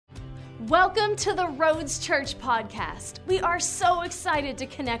Welcome to the Roads Church podcast. We are so excited to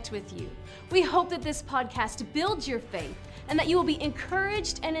connect with you. We hope that this podcast builds your faith and that you will be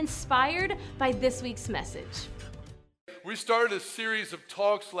encouraged and inspired by this week's message. We started a series of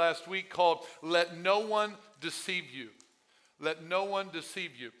talks last week called Let No One Deceive You. Let No One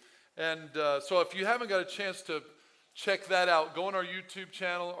Deceive You. And so if you haven't got a chance to check that out, go on our YouTube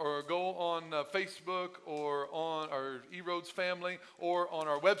channel or go on Facebook or on our eRoads family or on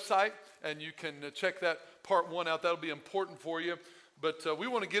our website, and you can check that part one out. That'll be important for you. But we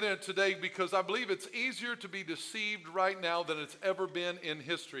want to get in it today because I believe it's easier to be deceived right now than it's ever been in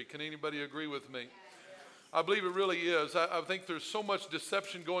history. Can anybody agree with me? I believe it really is. I think there's so much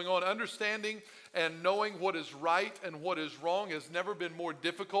deception going on. Understanding and knowing what is right and what is wrong has never been more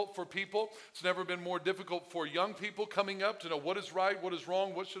difficult for people. It's never been more difficult for young people coming up to know what is right, what is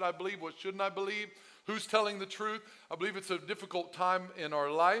wrong, what should I believe, what shouldn't I believe, who's telling the truth. I believe it's a difficult time in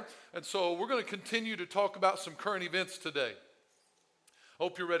our life. And so we're going to continue to talk about some current events today.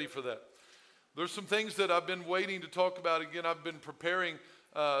 Hope you're ready for that. There's some things that I've been waiting to talk about. Again, I've been preparing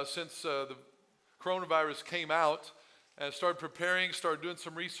since the coronavirus came out, and started preparing, started doing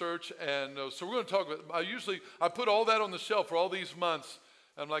some research, and so we're going to talk about it. I put all that on the shelf for all these months.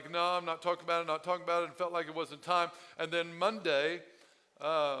 I'm like, no, I'm not talking about it, and felt like it wasn't time. And then Monday,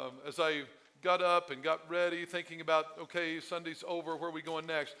 as I got up and got ready, thinking about, okay, Sunday's over, where are we going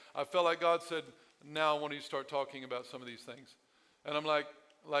next? I felt like God said, now I want you to start talking about some of these things. And I'm like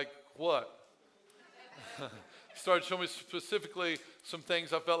what? Started showing me specifically some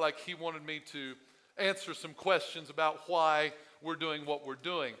things I felt like he wanted me to answer some questions about why we're doing what we're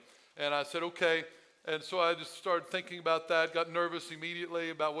doing. And I said, okay. And so I just started thinking about that, got nervous immediately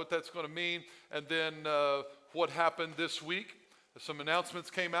about what that's going to mean. And then what happened this week, some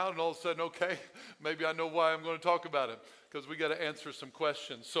announcements came out, and all of a sudden, okay, maybe I know why I'm going to talk about it, because we got to answer some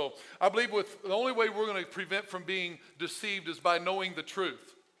questions. So I believe the only way we're going to prevent from being deceived is by knowing the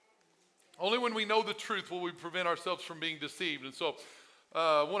truth. Only when we know the truth will we prevent ourselves from being deceived. And so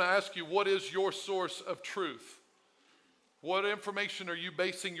I want to ask you, what is your source of truth? What information are you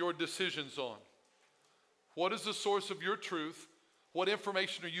basing your decisions on? What is the source of your truth? What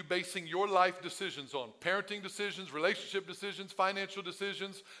information are you basing your life decisions on? Parenting decisions, relationship decisions, financial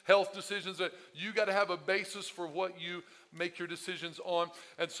decisions, health decisions. You got to have a basis for what you make your decisions on.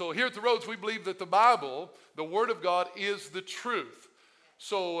 And so here at the Roads, we believe that the Bible, the Word of God, is the truth.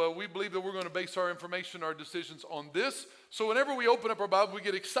 So we believe that we're going to base our information, our decisions on this. So whenever we open up our Bible, we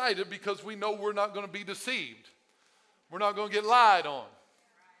get excited because we know we're not going to be deceived. We're not going to get lied on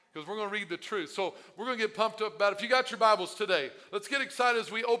because we're going to read the truth. So we're going to get pumped up about it. If you got your Bibles today, let's get excited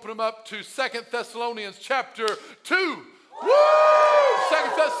as we open them up to 2 Thessalonians chapter 2. Woo! 2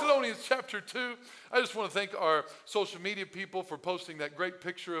 Thessalonians chapter 2. I just want to thank our social media people for posting that great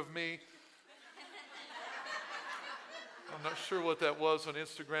picture of me. I'm not sure what that was on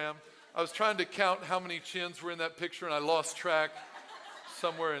Instagram. I was trying to count how many chins were in that picture, and I lost track,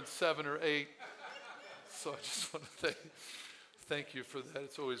 somewhere in 7 or 8. So I just want to thank you for that.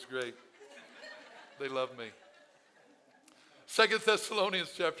 It's always great. They love me. 2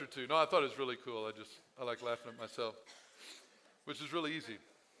 Thessalonians chapter 2. No, I thought it was really cool. I like laughing at myself, which is really easy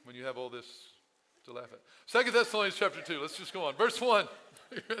when you have all this to laugh at. 2 Thessalonians chapter 2. Let's just go on. Verse 1.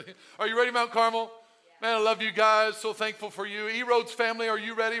 Are you ready, Mount Carmel? Man, I love you guys. So thankful for you. eRoads family, are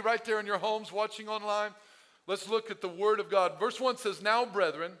you ready? Right there in your homes, watching online. Let's look at the Word of God. Verse 1 says, now,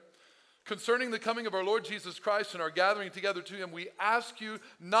 brethren, concerning the coming of our Lord Jesus Christ and our gathering together to him, we ask you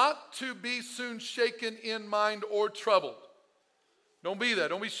not to be soon shaken in mind or troubled. Don't be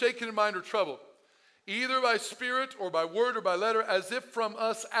that. Don't be shaken in mind or troubled, either by spirit or by word or by letter, as if from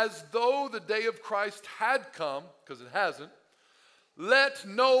us, as though the day of Christ had come, because it hasn't. Let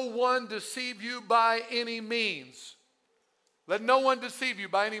no one deceive you by any means. Let no one deceive you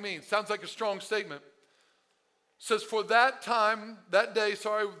by any means. Sounds like a strong statement. It says, for that time, that day,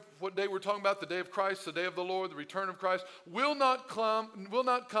 what day we're talking about, the day of Christ, the day of the Lord, the return of Christ, will not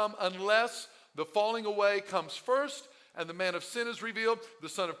come unless the falling away comes first, and the man of sin is revealed, the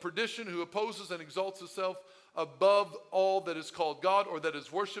son of perdition, who opposes and exalts himself above all that is called God or that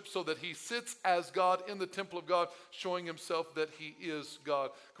is worshipped, so that he sits as God in the temple of God, showing himself that he is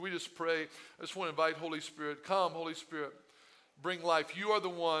God. Can we just pray? I just want to invite Holy Spirit. Come, Holy Spirit, bring life. You are the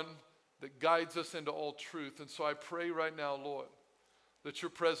one that guides us into all truth. And so I pray right now, Lord, that your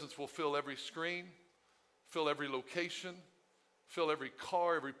presence will fill every screen, fill every location, fill every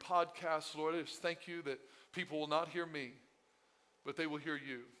car, every podcast. Lord, I just thank you that people will not hear me, but they will hear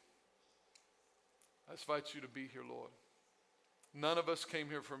you. I invite you to be here, Lord. None of us came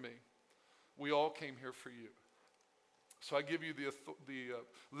here for me. We all came here for you. So I give you the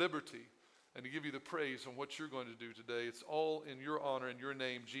liberty and to give you the praise on what you're going to do today. It's all in your honor, in your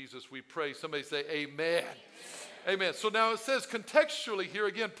name, Jesus, we pray. Somebody say amen. Amen. So now it says contextually here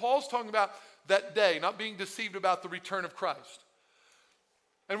again, Paul's talking about that day, not being deceived about the return of Christ.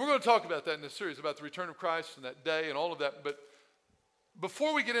 And we're going to talk about that in this series, about the return of Christ and that day and all of that. But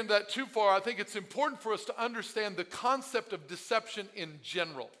before we get into that too far, I think it's important for us to understand the concept of deception in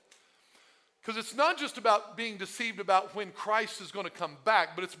general. Because it's not just about being deceived about when Christ is going to come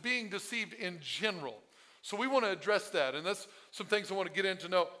back, but it's being deceived in general. So we want to address that, and that's some things I want to get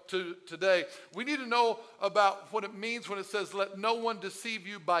into today. We need to know about what it means when it says, let no one deceive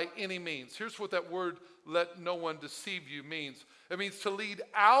you by any means. Here's what that word, let no one deceive you, means. It means to lead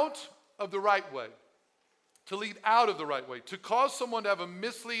out of the right way. To lead out of the right way. To cause someone to have a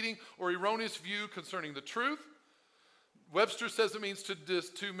misleading or erroneous view concerning the truth. Webster says it means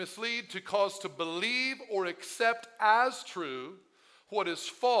to mislead, to cause to believe or accept as true what is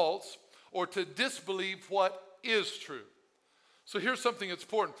false, or to disbelieve what is true. So here's something that's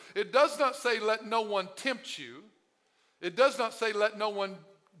important. It does not say let no one tempt you. It does not say let no one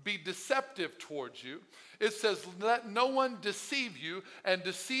be deceptive towards you. It says let no one deceive you, and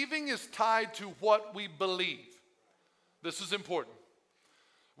deceiving is tied to what we believe. This is important.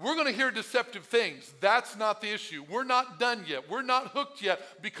 We're going to hear deceptive things. That's not the issue. We're not done yet. We're not hooked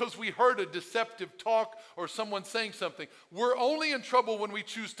yet because we heard a deceptive talk or someone saying something. We're only in trouble when we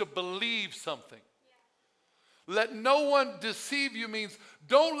choose to believe something. Let no one deceive you means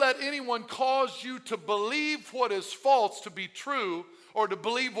don't let anyone cause you to believe what is false to be true, or to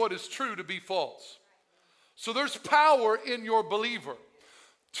believe what is true to be false. So there's power in your believer.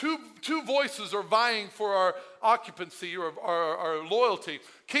 Two voices are vying for our occupancy or our loyalty.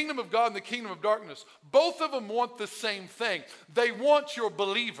 Kingdom of God and the kingdom of darkness. Both of them want the same thing. They want your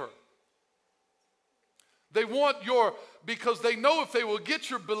believer. They want because they know if they will get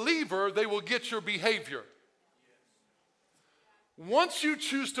your believer, they will get your behavior. Once you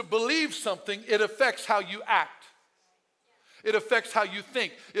choose to believe something, it affects how you act. It affects how you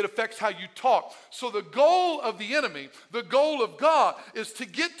think. It affects how you talk. So the goal of the enemy, the goal of God, is to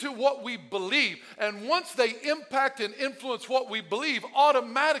get to what we believe. And once they impact and influence what we believe,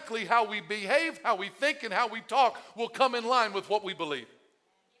 automatically how we behave, how we think, and how we talk will come in line with what we believe.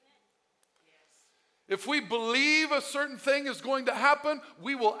 If we believe a certain thing is going to happen,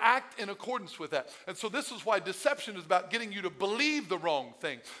 we will act in accordance with that. And so this is why deception is about getting you to believe the wrong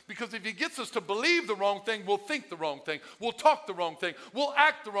thing. Because if he gets us to believe the wrong thing, we'll think the wrong thing. We'll talk the wrong thing. We'll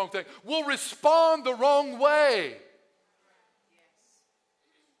act the wrong thing. We'll respond the wrong way.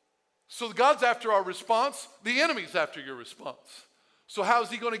 So God's after our response. The enemy's after your response. So how is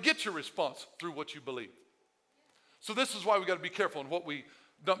he going to get your response? Through what you believe. So this is why we got to be careful in what we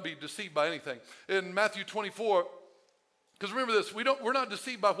don't be deceived by anything. In Matthew 24, because remember this, we're not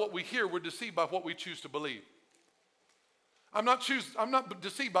deceived by what we hear, we're deceived by what we choose to believe. I'm not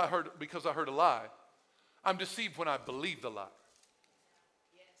deceived because I heard a lie. I'm deceived when I believe the lie.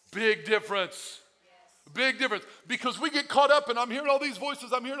 Yes. Big difference. Yes. Big difference. Because we get caught up and I'm hearing all these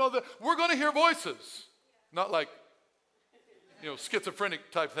voices, I'm hearing all that. We're going to hear voices. Not like schizophrenic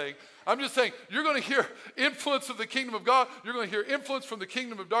type thing. I'm just saying, you're going to hear influence of the kingdom of God. You're going to hear influence from the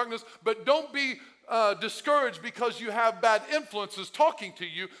kingdom of darkness. But don't be discouraged because you have bad influences talking to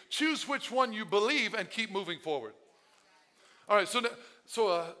you. Choose which one you believe and keep moving forward. All right,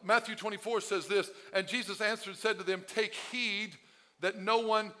 so Matthew 24 says this, and Jesus answered and said to them, take heed that no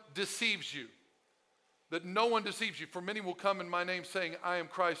one deceives you. That no one deceives you. For many will come in my name saying, I am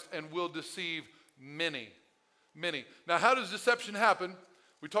Christ, and will deceive many. Many. Now, how does deception happen?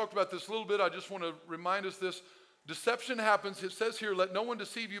 We talked about this a little bit. I just want to remind us this. Deception happens. It says here, let no one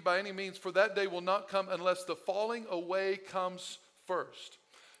deceive you by any means, for that day will not come unless the falling away comes first.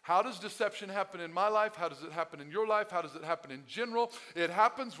 How does deception happen in my life? How does it happen in your life? How does it happen in general? It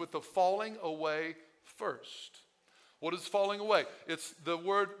happens with the falling away first. What is falling away? It's the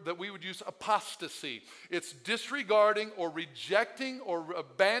word that we would use, apostasy. It's disregarding or rejecting or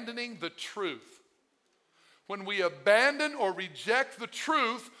abandoning the truth. When we abandon or reject the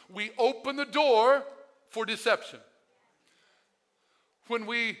truth, we open the door for deception. When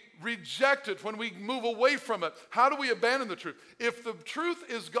we reject it, when we move away from it, how do we abandon the truth? If the truth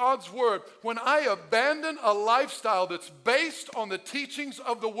is God's word, when I abandon a lifestyle that's based on the teachings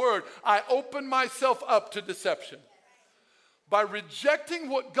of the word, I open myself up to deception. By rejecting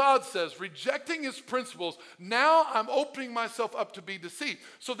what God says, rejecting his principles, now I'm opening myself up to be deceived.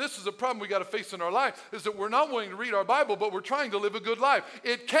 So this is a problem we got to face in our life, is that we're not willing to read our Bible, but we're trying to live a good life.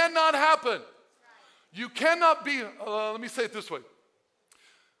 It cannot happen. You cannot be, let me say it this way.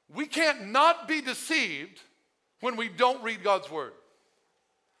 We can't not be deceived when we don't read God's word.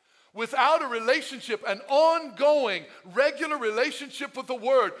 Without a relationship, an ongoing, regular relationship with the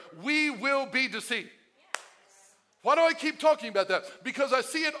word, we will be deceived. Why do I keep talking about that? Because I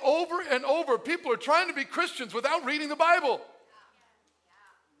see it over and over. People are trying to be Christians without reading the Bible.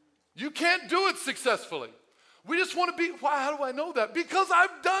 You can't do it successfully. We just want to be, why? How do I know that? Because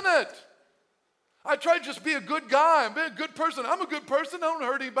I've done it. I try to just be a good guy and be a good person. I'm a good person. I don't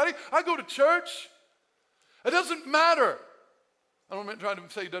hurt anybody. I go to church. It doesn't matter. I'm not trying to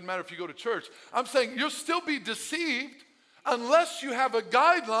say it doesn't matter if you go to church. I'm saying you'll still be deceived unless you have a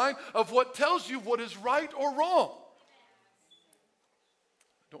guideline of what tells you what is right or wrong.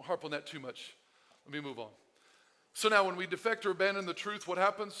 Don't harp on that too much. Let me move on. So now when we defect or abandon the truth, what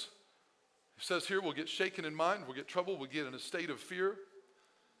happens? It says here, we'll get shaken in mind, we'll get trouble, we'll get in a state of fear.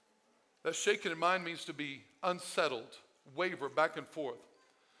 That shaken in mind means to be unsettled, waver back and forth.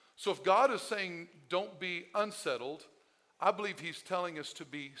 So if God is saying don't be unsettled, I believe he's telling us to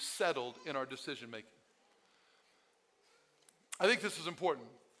be settled in our decision making. I think this is important.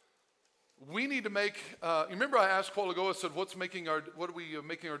 We need to make, remember I asked a while ago, I said, what are we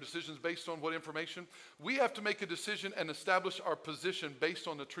making our decisions based on, what information? We have to make a decision and establish our position based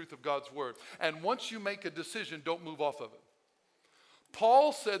on the truth of God's word. And once you make a decision, don't move off of it.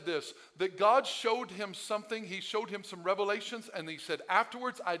 Paul said this, that God showed him something, he showed him some revelations, and he said,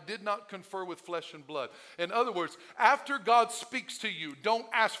 afterwards, I did not confer with flesh and blood. In other words, after God speaks to you, don't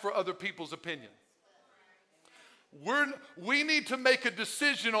ask for other people's opinion. We need to make a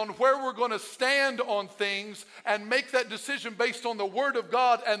decision on where we're going to stand on things and make that decision based on the Word of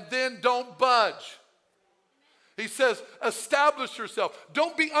God, and then don't budge. He says, establish yourself.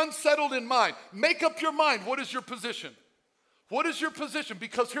 Don't be unsettled in mind. Make up your mind. What is your position? What is your position?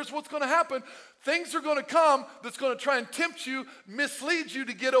 Because here's what's going to happen. Things are going to come that's going to try and tempt you, mislead you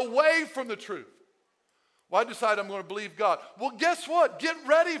to get away from the truth. Well, I decide I'm going to believe God. Well, guess what? Get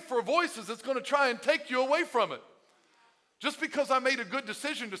ready for voices that's going to try and take you away from it. Just because I made a good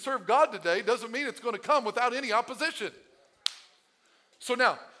decision to serve God today doesn't mean it's going to come without any opposition. So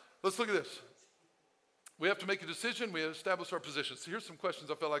now, let's look at this. We have to make a decision. We have to establish our position. So here's some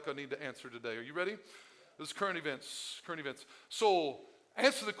questions I felt like I need to answer today. Are you ready? This is current events. So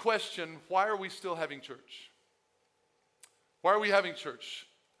answer the question, why are we still having church? Why are we having church?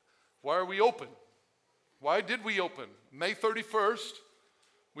 Why are we open? Why did we open? May 31st.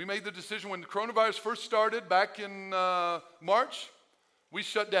 We made the decision when the coronavirus first started back in March, we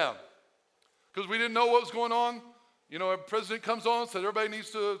shut down because we didn't know what was going on. You know, a president comes on and said everybody needs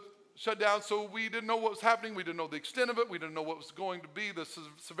to shut down, so we didn't know what was happening. We didn't know the extent of it. We didn't know what was going to be the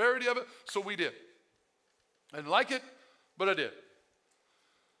severity of it, so we did. I didn't like it, but I did.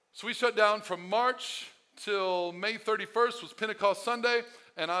 So we shut down from March till May 31st was Pentecost Sunday,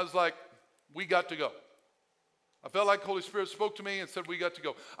 and I was like, we got to go. I felt like the Holy Spirit spoke to me and said, we got to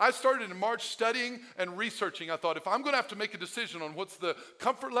go. I started in March studying and researching. I thought, if I'm going to have to make a decision on what's the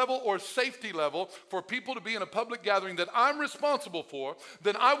comfort level or safety level for people to be in a public gathering that I'm responsible for,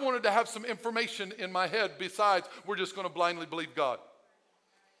 then I wanted to have some information in my head besides we're just going to blindly believe God.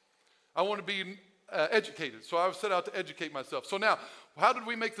 I want to be educated. So I set out to educate myself. So now, how did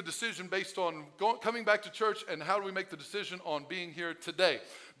we make the decision based on coming back to church, and how do we make the decision on being here today?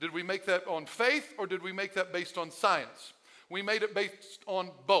 Did we make that on faith, or did we make that based on science? We made it based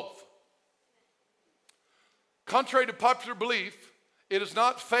on both. Contrary to popular belief, it is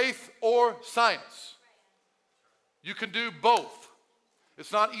not faith or science. You can do both.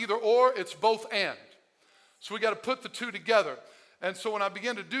 It's not either or, it's both and. So we got to put the two together. And so when I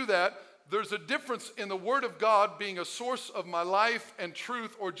began to do that, there's a difference in the Word of God being a source of my life and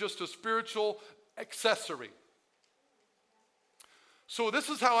truth, or just a spiritual accessory. So this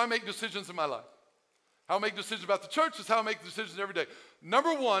is how I make decisions in my life. How I make decisions about the church is how I make decisions every day.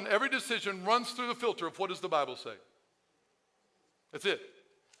 Number one, every decision runs through the filter of what does the Bible say. That's it.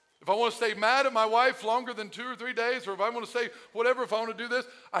 If I want to stay mad at my wife longer than 2 or 3 days, or if I want to say whatever, if I want to do this,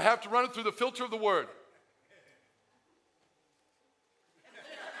 I have to run it through the filter of the Word.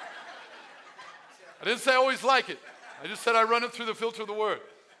 I didn't say I always like it. I just said I run it through the filter of the Word.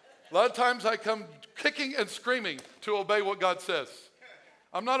 A lot of times I come kicking and screaming to obey what God says.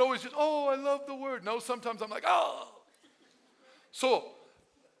 I'm not always just, oh, I love the Word. No, sometimes I'm like, oh. So,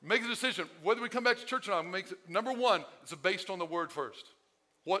 make a decision. Whether we come back to church or not, number one, it's based on the Word first.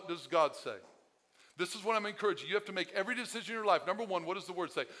 What does God say? This is what I'm encouraging. You have to make every decision in your life. Number one, what does the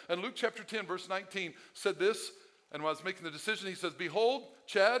Word say? And Luke chapter 10, verse 19 said this, and when I was making the decision, he says, behold,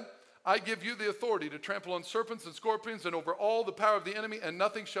 Chad, I give you the authority to trample on serpents and scorpions and over all the power of the enemy, and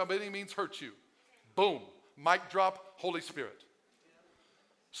nothing shall by any means hurt you. Boom. Mic drop, Holy Spirit.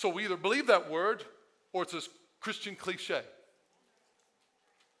 So we either believe that word, or it's a Christian cliche.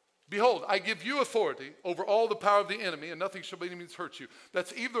 Behold, I give you authority over all the power of the enemy, and nothing shall by any means hurt you.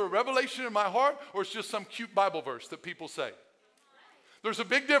 That's either a revelation in my heart or it's just some cute Bible verse that people say. There's a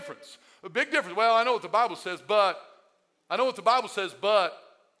big difference. A big difference. Well, I know what the Bible says, but. I know what the Bible says, but.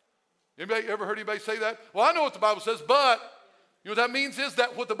 Anybody ever heard anybody say that? Well, I know what the Bible says, but. You know what that means is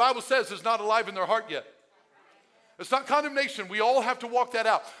that what the Bible says is not alive in their heart yet. It's not condemnation. We all have to walk that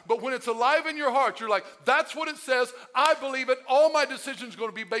out. But when it's alive in your heart, you're like, that's what it says. I believe it. All my decisions are going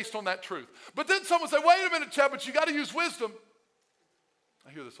to be based on that truth. But then someone say, wait a minute, Chad, but you got to use wisdom.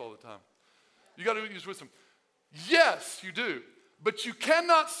 I hear this all the time. You got to use wisdom. Yes, you do. But you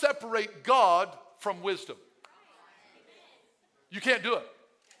cannot separate God from wisdom. You can't do it.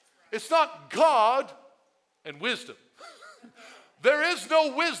 It's not God and wisdom. There is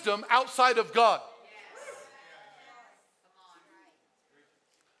no wisdom outside of God.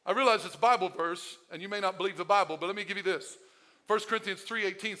 I realize it's a Bible verse, and you may not believe the Bible, but let me give you this. 1 Corinthians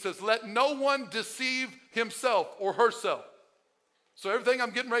 3:18 says, let no one deceive himself or herself. So everything I'm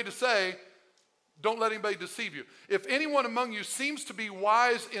getting ready to say, don't let anybody deceive you. If anyone among you seems to be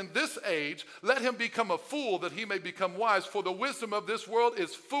wise in this age, let him become a fool that he may become wise, for the wisdom of this world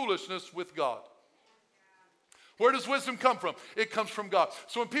is foolishness with God. Where does wisdom come from? It comes from God.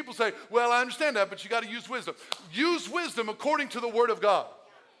 So when people say, well, I understand that, but you got to use wisdom. Use wisdom according to the Word of God.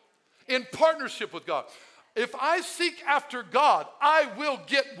 In partnership with God. If I seek after God, I will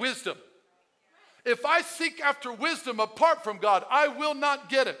get wisdom. If I seek after wisdom apart from God, I will not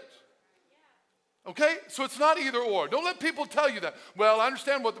get it. Okay? So it's not either or. Don't let people tell you that. Well, I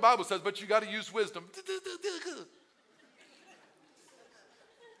understand what the Bible says, but you got to use wisdom.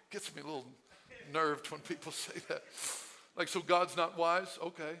 Gets me a little nerved when people say that. Like, so God's not wise?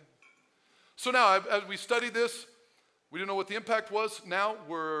 Okay. So now, as we study this, we didn't know what the impact was. Now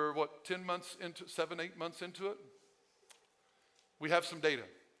we're, 10 months into, 7, 8 months into it? We have some data.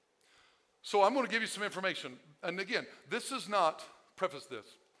 So I'm going to give you some information. And again, this is not, preface this.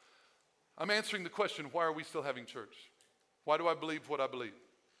 I'm answering the question, why are we still having church? Why do I believe what I believe?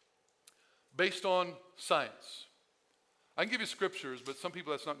 Based on science. I can give you scriptures, but some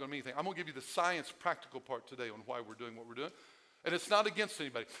people that's not going to mean anything. I'm going to give you the science practical part today on why we're doing what we're doing. And it's not against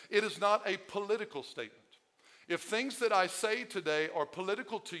anybody. It is not a political statement. If things that I say today are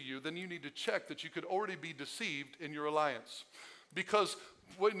political to you, then you need to check that you could already be deceived in your alliance. Because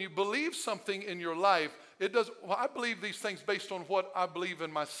when you believe something in your life, it does. Well, I believe these things based on what I believe in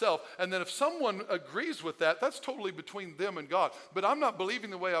myself. And then if someone agrees with that, that's totally between them and God. But I'm not believing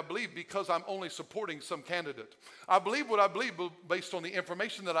the way I believe because I'm only supporting some candidate. I believe what I believe based on the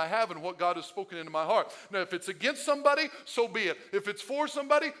information that I have and what God has spoken into my heart. Now, if it's against somebody, so be it. If it's for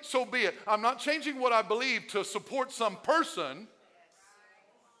somebody, so be it. I'm not changing what I believe to support some person.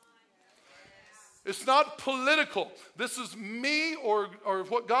 It's not political. This is me or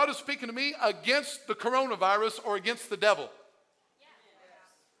what God is speaking to me against the coronavirus or against the devil.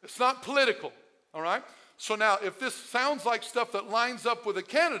 It's not political, all right? So now, if this sounds like stuff that lines up with a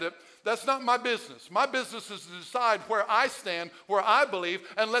candidate, that's not my business. My business is to decide where I stand, where I believe,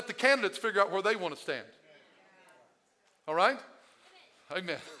 and let the candidates figure out where they want to stand. All right?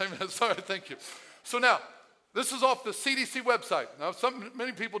 Amen. Amen. Sorry, thank you. So now, this is off the CDC website. Now,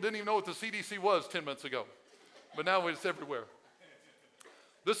 many people didn't even know what the CDC was 10 months ago, but now it's everywhere.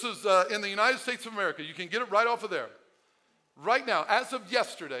 This is in the United States of America. You can get it right off of there. Right now, as of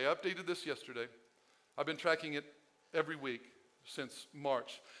yesterday, I updated this yesterday. I've been tracking it every week since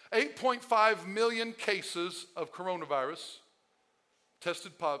March. 8.5 million cases of coronavirus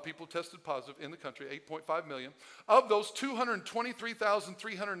people tested positive in the country, 8.5 million. Of those,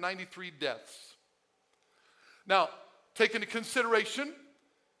 223,393 deaths. Now, take into consideration,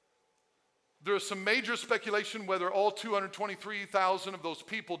 there is some major speculation whether all 223,000 of those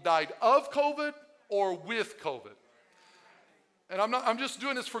people died of COVID or with COVID. And I'm just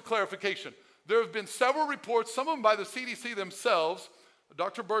doing this for clarification. There have been several reports, some of them by the CDC themselves.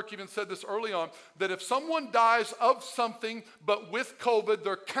 Dr. Burke even said this early on, that if someone dies of something but with COVID,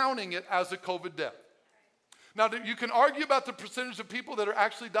 they're counting it as a COVID death. Now, you can argue about the percentage of people that are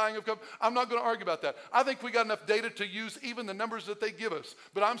actually dying of COVID. I'm not going to argue about that. I think we got enough data to use even the numbers that they give us.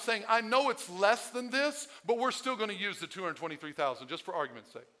 But I'm saying I know it's less than this, but we're still going to use the 223,000 just for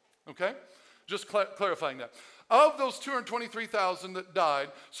argument's sake. Okay? Just clarifying that. Of those 223,000 that died,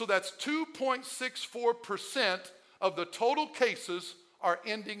 so that's 2.64% of the total cases are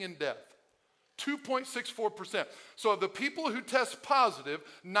ending in death. 2.64%. So of the people who test positive,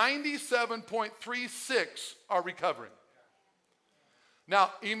 97.36 are recovering.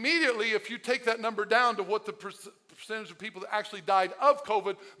 Now, immediately, if you take that number down to what the percentage of people that actually died of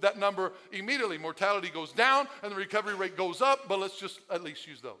COVID, that number immediately, mortality goes down and the recovery rate goes up, but let's just at least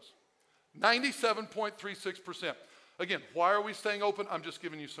use those. 97.36%. Again, why are we staying open? I'm just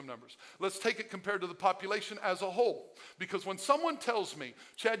giving you some numbers. Let's take it compared to the population as a whole. Because when someone tells me,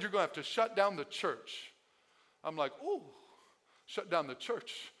 Chad, you're going to have to shut down the church, I'm like, oh, shut down the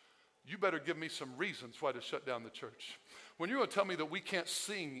church. You better give me some reasons why to shut down the church. When you're going to tell me that we can't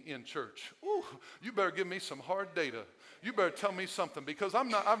sing in church, ooh, you better give me some hard data. You better tell me something, because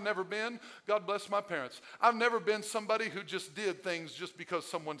I've never been, God bless my parents, I've never been somebody who just did things just because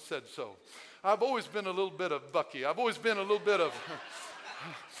someone said so. I've always been a little bit of Bucky. I've always been a little bit of,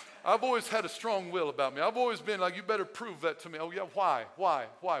 I've always had a strong will about me. I've always been like, you better prove that to me. Oh yeah, why,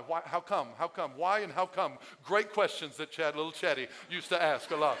 how come, why and how come? Great questions that little Chatty used to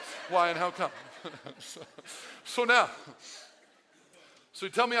ask a lot. Why and how come? So now, so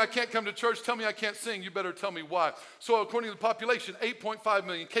you tell me I can't come to church, tell me I can't sing, you better tell me why. So according to the population, 8.5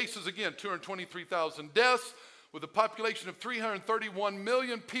 million cases, again, 223,000 deaths, with a population of 331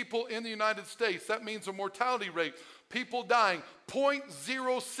 million people in the United States. That means a mortality rate, people dying,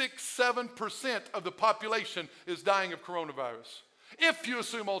 0.067% of the population is dying of coronavirus. If you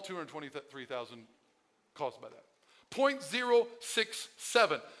assume all 223,000 caused by that.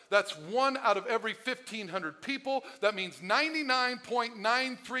 0.067. That's 1 out of every 1,500 people. That means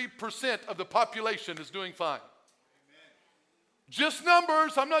 99.93% of the population is doing fine. Amen. Just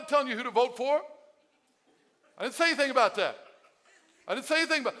numbers. I'm not telling you who to vote for. I didn't say anything about that. I didn't say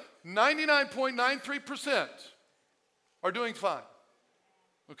anything about 99.93% are doing fine.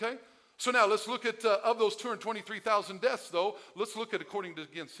 Okay? So now let's look at, of those 223,000 deaths though, let's look at, according to,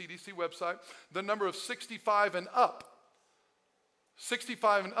 again, CDC website, the number of 65 and up.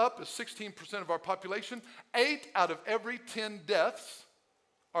 65 and up is 16% of our population. 8 out of every 10 deaths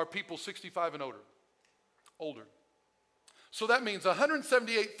are people 65 and older. So that means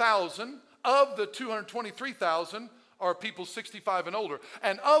 178,000 of the 223,000 are people 65 and older.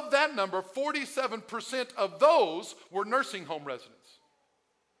 And of that number, 47% of those were nursing home residents.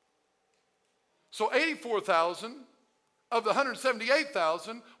 So 84,000 of the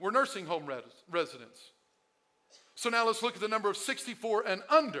 178,000 were nursing home residents. So now let's look at the number of 64 and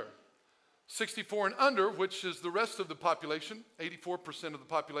under. 64 and under, which is the rest of the population, 84% of the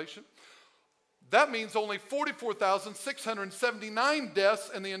population. That means only 44,679 deaths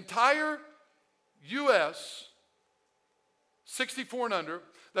in the entire U.S., 64 and under.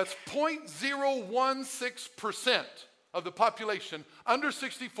 That's 0.016% of the population under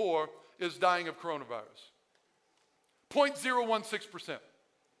 64 is dying of coronavirus. 0.016%.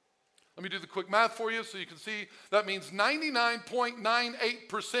 Let me do the quick math for you so you can see. That means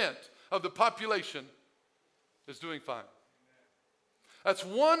 99.98% of the population is doing fine. That's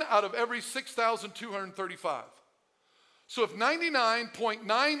 1 out of every 6,235. So if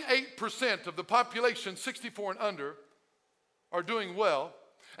 99.98% of the population, 64 and under, are doing well,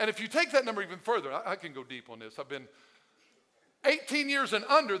 and if you take that number even further, I can go deep on this. I've been 18 years and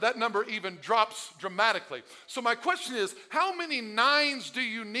under, that number even drops dramatically. So my question is, how many 9s do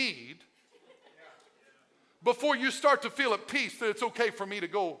you need before you start to feel at peace that it's okay for me to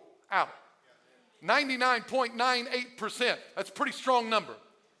go out? 99.98%. That's a pretty strong number.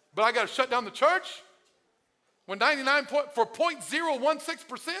 But I got to shut down the church? When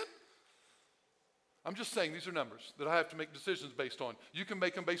 0.016%? I'm just saying these are numbers that I have to make decisions based on. You can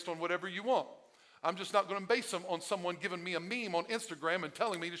make them based on whatever you want. I'm just not going to base them on someone giving me a meme on Instagram and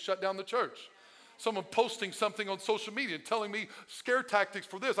telling me to shut down the church. Someone posting something on social media and telling me scare tactics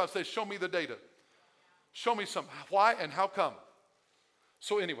for this. I say, show me the data. Show me some. Why and how come?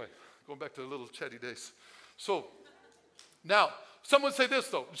 So anyway, going back to the little chatty days. So now, someone say this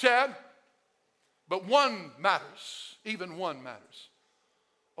though, Chad, but one matters. Even one matters.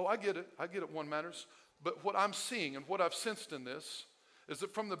 Oh, I get it. I get it. One matters. But what I'm seeing and what I've sensed in this is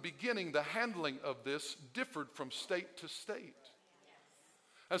that from the beginning, the handling of this differed from state to state.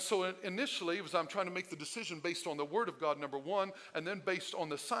 And so initially, as I'm trying to make the decision based on the Word of God, number one, and then based on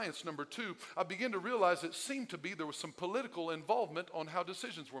the science, number two, I began to realize it seemed to be there was some political involvement on how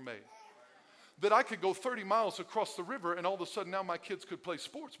decisions were made. That I could go 30 miles across the river and all of a sudden now my kids could play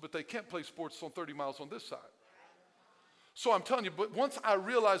sports, but they can't play sports on 30 miles on this side. So I'm telling you, but once I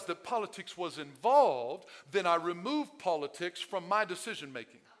realized that politics was involved, then I removed politics from my decision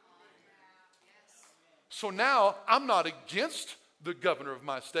making. So now I'm not against the governor of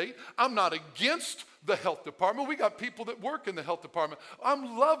my state. I'm not against the health department. We got people that work in the health department. I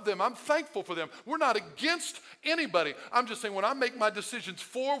love them. I'm thankful for them. We're not against anybody. I'm just saying when I make my decisions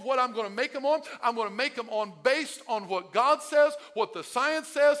for what I'm going to make them on, I'm going to make them on based on what God says, what the science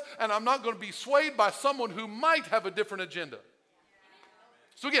says, and I'm not going to be swayed by someone who might have a different agenda.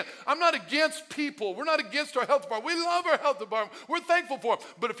 So again, I'm not against people. We're not against our health department. We love our health department. We're thankful for them.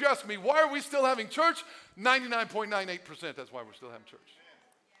 But if you're asking me, why are we still having church? 99.98%, that's why we're still having church.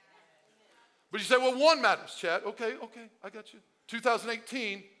 But you say, well, one matters, Chad. Okay, I got you.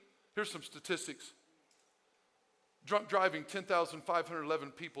 2018, here's some statistics. Drunk driving,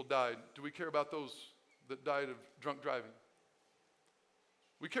 10,511 people died. Do we care about those that died of drunk driving?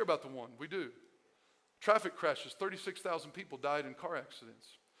 We care about the one. We do. Traffic crashes, 36,000 people died in car accidents.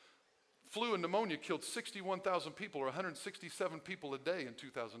 Flu and pneumonia killed 61,000 people, or 167 people a day in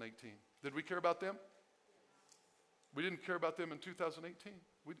 2018. Did we care about them? We didn't care about them in 2018.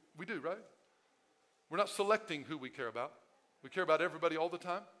 We do, right? We're not selecting who we care about. We care about everybody all the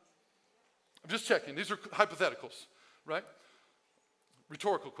time. I'm just checking. These are hypotheticals, right?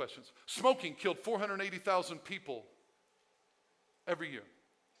 Rhetorical questions. Smoking killed 480,000 people every year.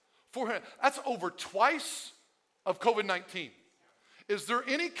 400. That's over twice of COVID-19. Is there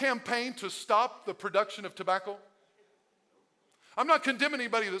any campaign to stop the production of tobacco? I'm not condemning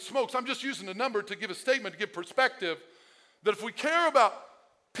anybody that smokes. I'm just using a number to give a statement, to give perspective, that if we care about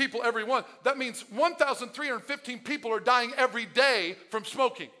people, everyone, that means 1,315 people are dying every day from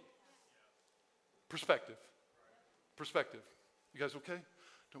smoking. Perspective. Perspective. You guys okay?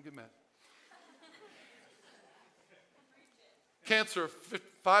 Don't get mad. Cancer,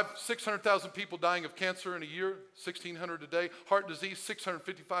 600,000 people dying of cancer in a year, 1,600 a day. Heart disease,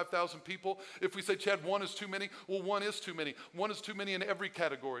 655,000 people. If we say, Chad, one is too many, well, one is too many. One is too many in every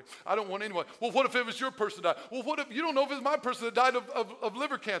category. I don't want anyone. Well, what if it was your person that died? Well, what if you don't know if it's my person that died of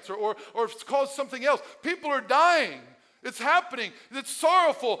liver cancer or if it's caused something else? People are dying. It's happening. It's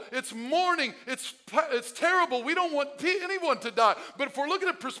sorrowful. It's mourning. It's terrible. We don't want anyone to die. But if we're looking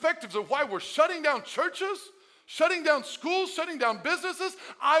at perspectives of why we're shutting down churches, shutting down schools, shutting down businesses,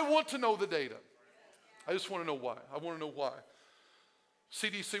 I want to know the data. I just want to know why. I want to know why.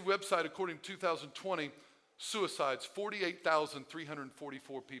 CDC website, according to 2020, suicides,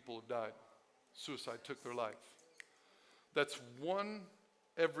 48,344 people have died. Suicide took their life. That's one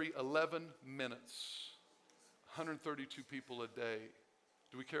every 11 minutes. 132 people a day.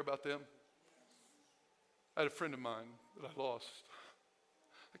 Do we care about them? I had a friend of mine that I lost.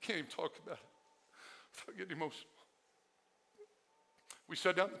 I can't even talk about it without getting emotional. We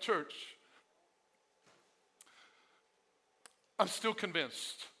shut down the church. I'm still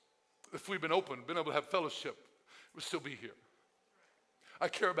convinced if we'd been open, been able to have fellowship, we'd still be here. I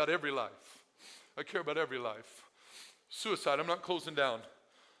care about every life. I care about every life. Suicide, I'm not closing down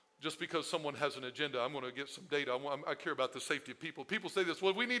just because someone has an agenda. I'm going to get some data. I care about the safety of people. People say this,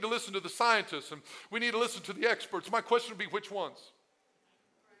 well, we need to listen to the scientists and we need to listen to the experts. My question would be, which ones?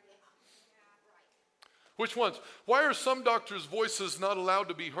 Which ones? Why are some doctors' voices not allowed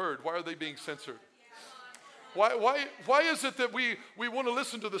to be heard? Why are they being censored? Why is it that we want to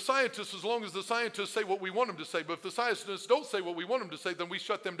listen to the scientists as long as the scientists say what we want them to say? But if the scientists don't say what we want them to say, then we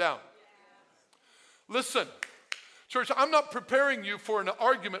shut them down. Listen, church, I'm not preparing you for an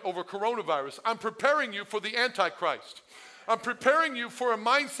argument over coronavirus. I'm preparing you for the Antichrist. I'm preparing you for a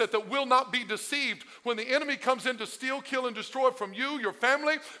mindset that will not be deceived when the enemy comes in to steal, kill, and destroy from you, your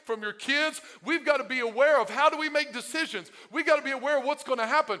family, from your kids. We've got to be aware of how do we make decisions. We've got to be aware of what's going to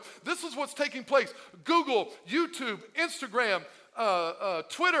happen. This is what's taking place. Google, YouTube, Instagram,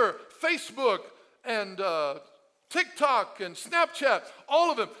 Twitter, Facebook, and TikTok, and Snapchat, all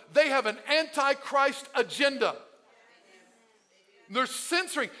of them, they have an Antichrist agenda. They're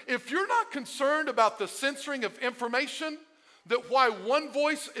censoring. If you're not concerned about the censoring of information, that why one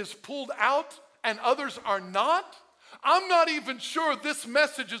voice is pulled out and others are not, I'm not even sure this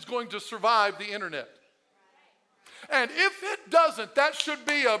message is going to survive the internet. And if it doesn't, that should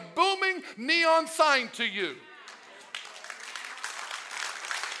be a booming neon sign to you.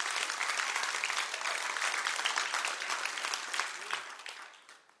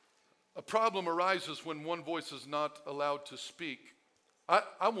 A problem arises when one voice is not allowed to speak.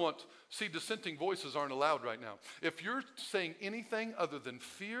 See, dissenting voices aren't allowed right now. If you're saying anything other than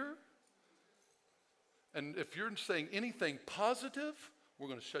fear, and if you're saying anything positive, we're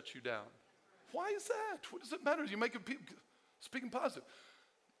going to shut you down. Why is that? What does it matter? You make people speaking positive.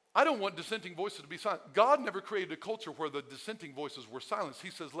 I don't want dissenting voices to be silent. God never created a culture where the dissenting voices were silenced. He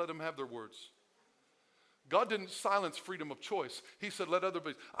says, let them have their words. God didn't silence freedom of choice. He said, let other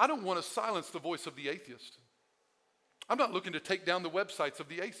voices. I don't want to silence the voice of the atheist. I'm not looking to take down the websites of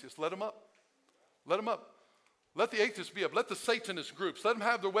the atheists. Let them up. Let them up. Let the atheists be up. Let the Satanist groups, let them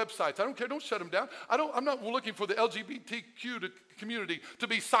have their websites. I don't care. Don't shut them down. I'm not looking for the LGBTQ community to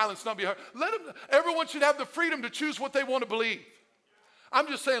be silenced, not be heard. Everyone should have the freedom to choose what they want to believe. I'm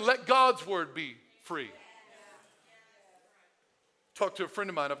just saying, let God's word be free. Talked to a friend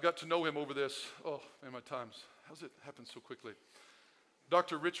of mine. I've got to know him over this. Oh, man, my times. How's it happen so quickly?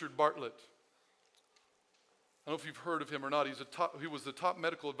 Dr. Richard Bartlett. I don't know if you've heard of him or not. He was the top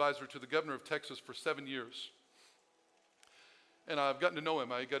medical advisor to the governor of Texas for 7 years. And I've gotten to know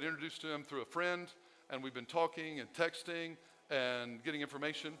him. I got introduced to him through a friend, and we've been talking and texting and getting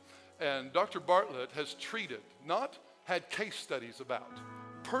information. And Dr. Bartlett has treated, not had case studies about,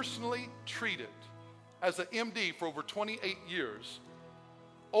 personally treated as an MD for over 28 years,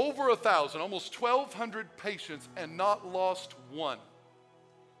 over 1,000, almost 1,200 patients, and not lost one.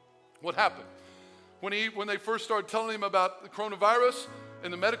 What happened? When they first started telling him about the coronavirus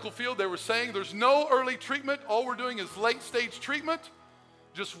in the medical field, they were saying there's no early treatment. All we're doing is late stage treatment.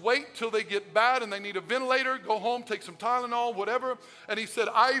 Just wait till they get bad and they need a ventilator, go home, take some Tylenol, whatever. And he said,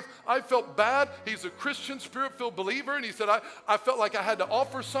 I felt bad. He's a Christian, spirit-filled believer. And he said, I felt like I had to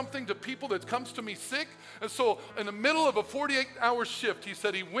offer something to people that comes to me sick. And so in the middle of a 48-hour shift, he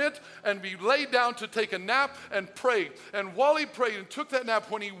said he went and he laid down to take a nap and prayed. And while he prayed and took that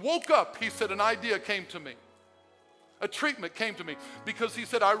nap, when he woke up, he said, an idea came to me. A treatment came to me because he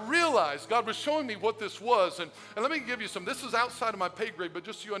said, I realized God was showing me what this was. And let me give you some. This is outside of my pay grade, but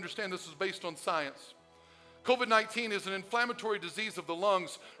just so you understand, this is based on science. COVID-19 is an inflammatory disease of the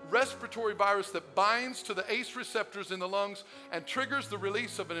lungs, respiratory virus that binds to the ACE receptors in the lungs and triggers the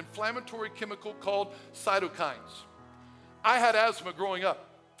release of an inflammatory chemical called cytokines. I had asthma growing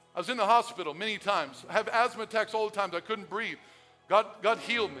up. I was in the hospital many times. I have asthma attacks all the time. I couldn't breathe. God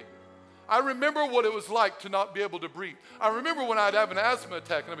healed me. I remember what it was like to not be able to breathe. I remember when I'd have an asthma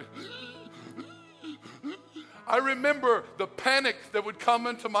attack and I remember the panic that would come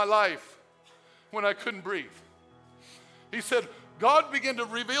into my life when I couldn't breathe. He said, God began to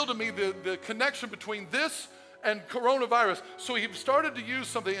reveal to me the connection between this and coronavirus. So he started to use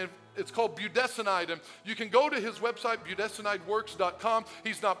something, and it's called budesonide. And you can go to his website, budesonideworks.com.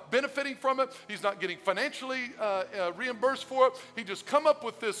 He's not benefiting from it. He's not getting financially reimbursed for it. He just come up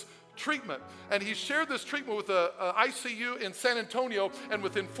with this treatment, and he shared this treatment with a ICU in San Antonio, and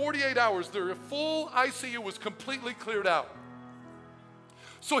within 48 hours their full ICU was completely cleared out.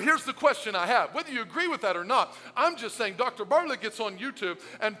 So here's the question I have, whether you agree with that or not. I'm just saying, Dr. Bartlett gets on YouTube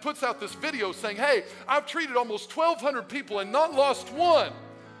and puts out this video saying, hey, I've treated almost 1,200 people and not lost one.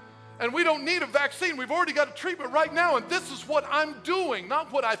 And we don't need a vaccine. We've already got a treatment right now, and this is what I'm doing,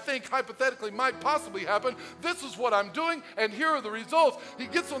 not what I think hypothetically might possibly happen. This is what I'm doing, and here are the results. He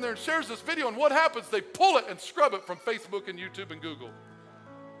gets on there and shares this video, and what happens? They pull it and scrub it from Facebook and YouTube and Google.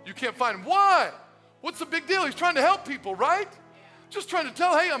 You can't find him. Why? What's the big deal? He's trying to help people, right? Just trying to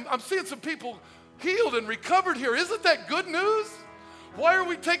tell, hey, I'm seeing some people healed and recovered here. Isn't that good news? Why are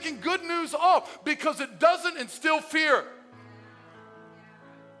we taking good news off? Because it doesn't instill fear.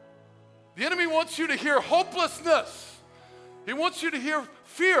 The enemy wants you to hear hopelessness. He wants you to hear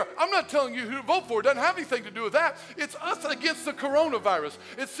fear. I'm not telling you who to vote for. It doesn't have anything to do with that. It's us against the coronavirus.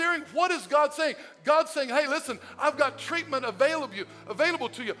 It's saying, what is God saying? God's saying, hey, listen, I've got treatment available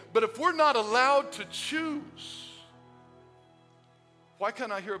to you. But if we're not allowed to choose, why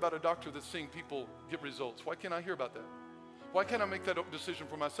can't I hear about a doctor that's seeing people get results? Why can't I hear about that? Why can't I make that decision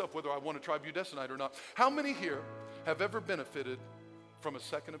for myself, whether I want to try budesonide or not? How many here have ever benefited from a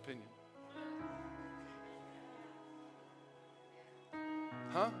second opinion?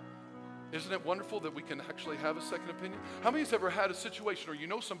 Huh? Isn't it wonderful that we can actually have a second opinion? How many has ever had a situation, or you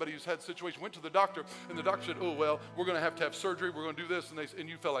know somebody who's had a situation, went to the doctor, and the doctor said, oh, well, we're going to have surgery, we're going to do this, and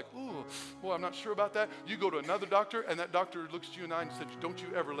you felt like, oh, well, I'm not sure about that. You go to another doctor, and that doctor looks at you and I and says, don't you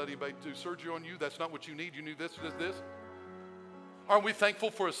ever let anybody do surgery on you. That's not what you need. You need this, this, this. Aren't we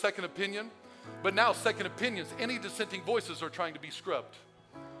thankful for a second opinion? But now second opinions, any dissenting voices are trying to be scrubbed.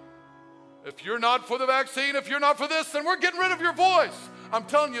 If you're not for the vaccine, if you're not for this, then we're getting rid of your voice. I'm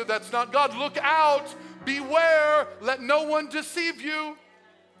telling you, that's not God. Look out, beware, let no one deceive you.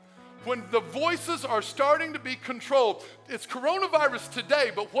 When the voices are starting to be controlled, it's coronavirus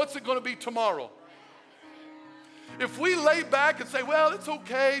today, but what's it going to be tomorrow? If we lay back and say, well, it's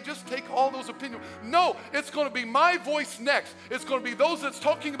okay, just take all those opinions. No, it's going to be my voice next. It's going to be those that's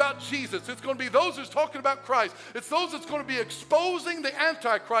talking about Jesus. It's going to be those that's talking about Christ. It's those that's going to be exposing the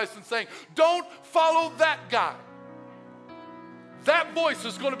Antichrist and saying, don't follow that guy. That voice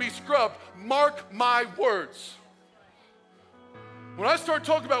is going to be scrubbed. Mark my words. When I start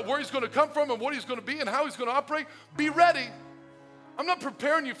talking about where he's going to come from and what he's going to be and how he's going to operate, be ready. I'm not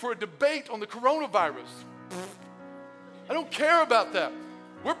preparing you for a debate on the coronavirus. I don't care about that.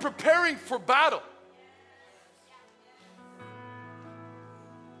 We're preparing for battle.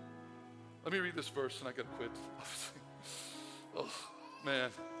 Let me read this verse and I got to quit. Oh, man.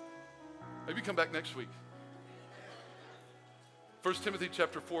 Maybe come back next week. 1 Timothy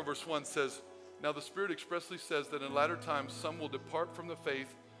chapter 4, verse 1 says, now the Spirit expressly says that in latter times some will depart from the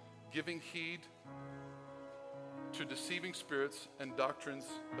faith, giving heed to deceiving spirits and doctrines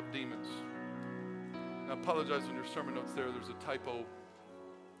of demons. Now I apologize on your sermon notes there's a typo.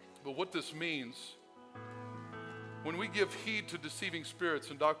 But what this means, when we give heed to deceiving spirits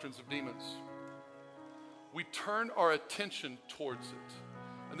and doctrines of demons, we turn our attention towards it.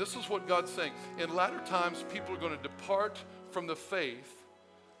 And this is what God's saying. In latter times, people are going to depart from the faith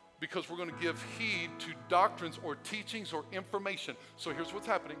because we're going to give heed to doctrines or teachings or information. So here's what's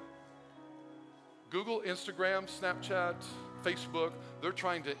happening. Google, Instagram, Snapchat, Facebook, they're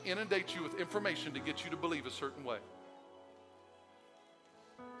trying to inundate you with information to get you to believe a certain way.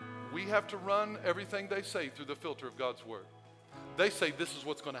 We have to run everything they say through the filter of God's word. They say this is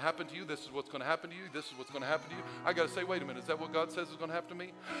what's going to happen to you, this is what's going to happen to you, this is what's going to happen to you. I got to say, wait a minute, is that what God says is going to happen to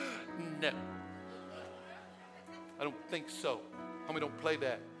me? No. I don't think so. Homie, don't play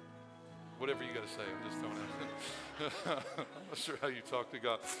that. Whatever you got to say, I'm just throwing it. I'm not sure how you talk to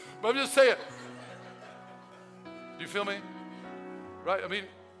God. But I'm just saying. Do you feel me? Right? I mean,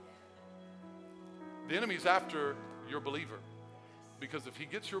 the enemy's after your believer. Because if he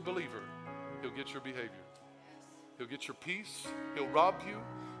gets your believer, he'll get your behavior. He'll get your peace. He'll rob you.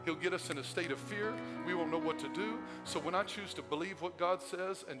 He'll get us in a state of fear. We won't know what to do. So when I choose to believe what God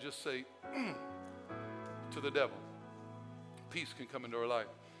says and just say to the devil, peace can come into our life.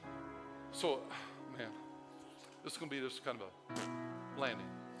 So, man, this is going to be just kind of a landing.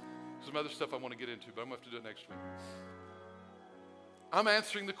 There's some other stuff I want to get into, but I'm going to have to do it next week. I'm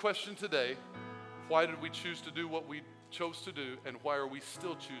answering the question today, why did we choose to do what we chose to do, and why are we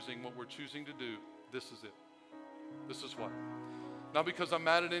still choosing what we're choosing to do? This is it. This is why. Not because I'm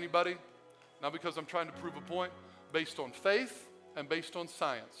mad at anybody, not because I'm trying to prove a point, based on faith and based on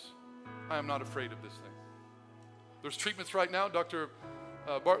science. I am not afraid of this thing. There's treatments right now. Dr.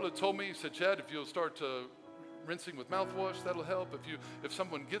 Bartlett told me, he said, Chad, if you'll start rinsing with mouthwash, that'll help. If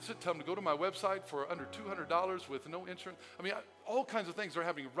someone gets it, tell them to go to my website for under $200 with no insurance. I mean, all kinds of things are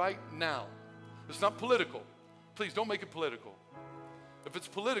happening right now. It's not political. Please don't make it political. If it's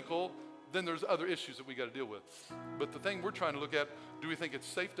political, then there's other issues that we got to deal with. But the thing we're trying to look at, do we think it's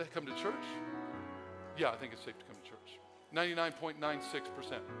safe to come to church? Yeah, I think it's safe to come to church.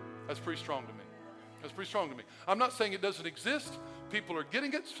 99.96%. That's pretty strong to me. That's pretty strong to me. I'm not saying it doesn't exist. People are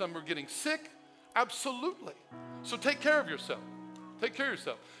getting it. Some are getting sick. Absolutely. So take care of yourself. Take care of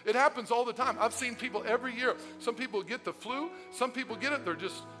yourself. It happens all the time. I've seen people every year. Some people get the flu. Some people get it. They're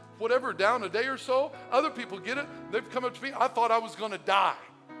just whatever, down a day or so. Other people get it. They've come up to me. I thought I was going to die.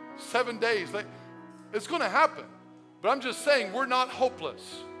 7 days. It's going to happen. But I'm just saying we're not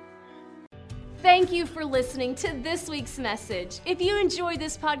hopeless. Thank you for listening to this week's message. If you enjoyed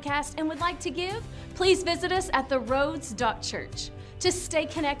this podcast and would like to give, please visit us at theroads.church. To stay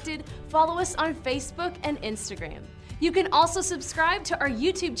connected, follow us on Facebook and Instagram. You can also subscribe to our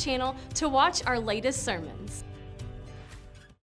YouTube channel to watch our latest sermons.